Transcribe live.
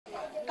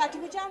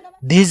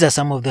These are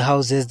some of the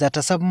houses that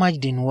are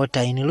submerged in water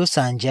in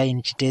Lusanja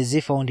in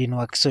Kiteezi, found in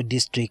Wakiso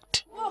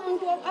District.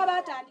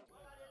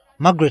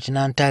 Margaret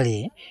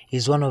Nantale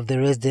is one of the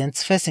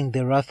residents facing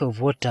the wrath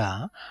of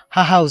water.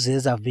 Her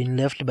houses have been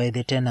left by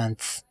the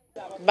tenants.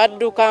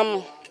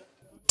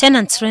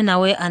 Tenants ran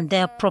away and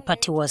their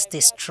property was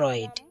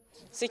destroyed.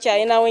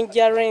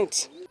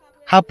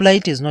 Her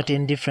plight is not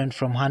indifferent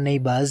from her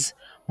neighbors.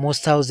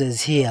 Most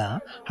houses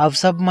here have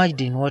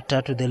submerged in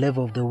water to the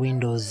level of the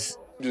windows.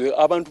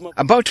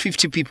 About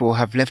 50 people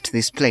have left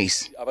this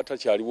place.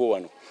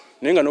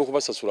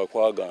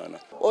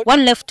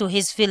 One left to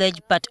his village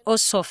but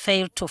also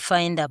failed to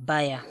find a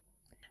buyer.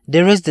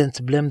 The residents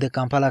blame the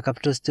Kampala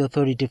Capital City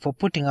Authority for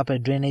putting up a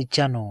drainage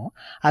channel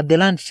at the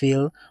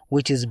landfill,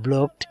 which is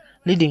blocked,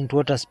 leading to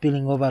water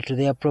spilling over to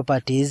their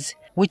properties,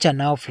 which are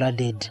now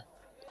flooded.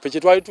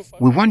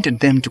 We wanted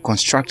them to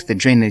construct the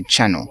drainage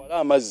channel.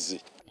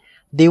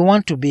 They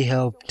want to be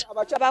helped.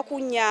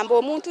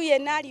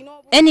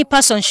 Any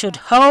person should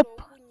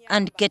help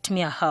and get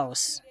me a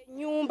house.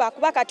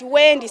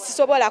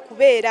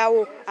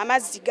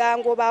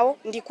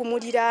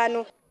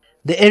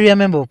 The area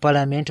member of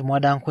parliament,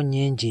 Mwadanku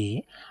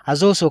Nyenji,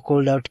 has also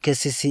called out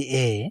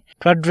KCCA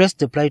to address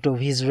the plight of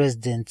his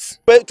residents.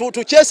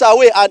 To chase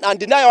away and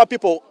deny our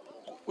people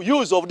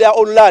use of their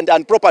own land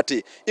and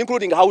property,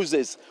 including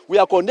houses. We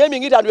are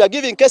condemning it and we are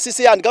giving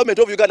KCCA and government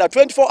of Uganda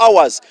 24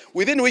 hours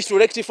within which to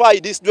rectify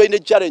this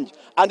drainage challenge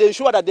and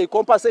ensure that they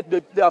compensate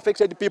the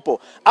affected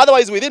people.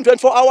 Otherwise, within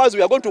 24 hours,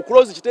 we are going to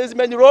close the Kiteezi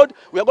main road.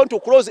 We are going to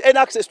close any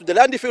access to the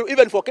landfill,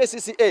 even for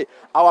KCCA.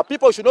 Our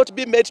people should not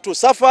be made to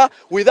suffer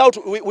without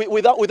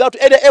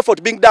any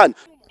effort being done.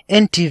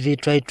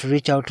 NTV tried to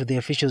reach out to the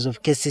officials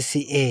of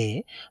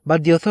KCCA,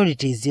 but the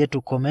authority is yet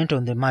to comment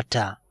on the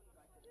matter.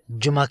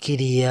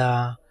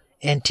 Jumakiria,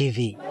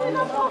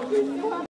 NTV.